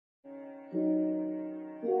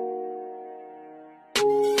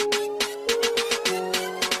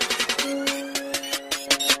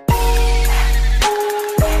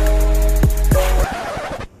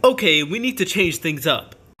Okay, we need to change things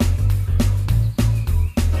up.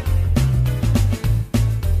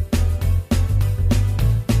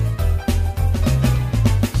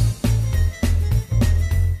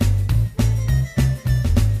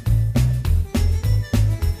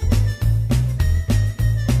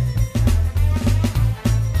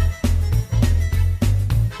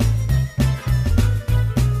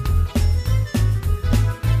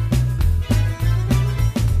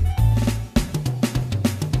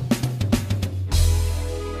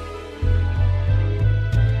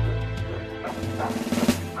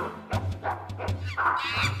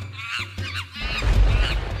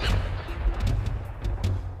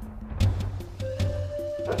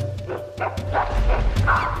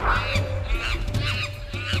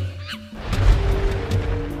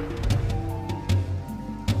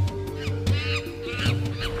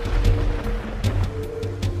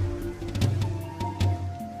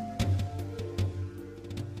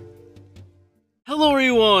 Hello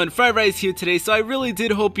everyone, FryBry is here today, so I really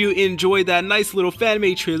did hope you enjoyed that nice little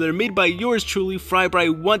fan-made trailer made by yours truly,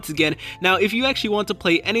 FryBry, once again. Now, if you actually want to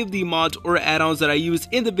play any of the mods or add-ons that I used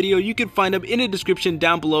in the video, you can find them in the description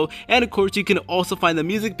down below, and of course you can also find the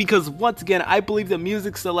music, because once again, I believe the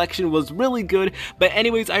music selection was really good. But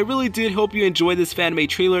anyways, I really did hope you enjoyed this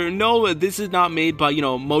fan-made trailer. No, this is not made by,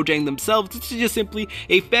 Mojang themselves. This is just simply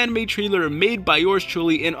a fan-made trailer made by yours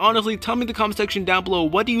truly, and honestly, tell me in the comment section down below,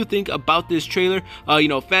 what do you think about this trailer?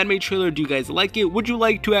 Fan-made trailer, do you guys like it? Would you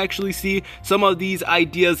like to actually see some of these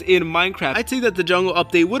ideas in Minecraft? I'd say that the jungle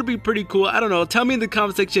update would be pretty cool. I don't know, tell me in the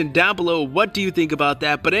comment section down below, what do you think about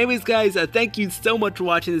that? But anyways guys, thank you so much for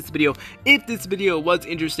watching this video. If this video was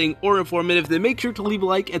interesting or informative, then make sure to leave a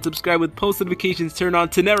like and subscribe with post notifications turned on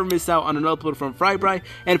to never miss out on an upload from FryBry.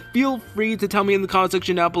 And feel free to tell me in the comment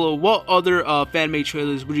section down below what other fan-made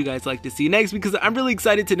trailers would you guys like to see next, because I'm really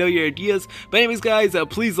excited to know your ideas. But anyways guys,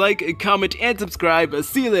 please like, comment, and subscribe.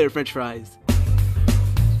 See you later, French fries.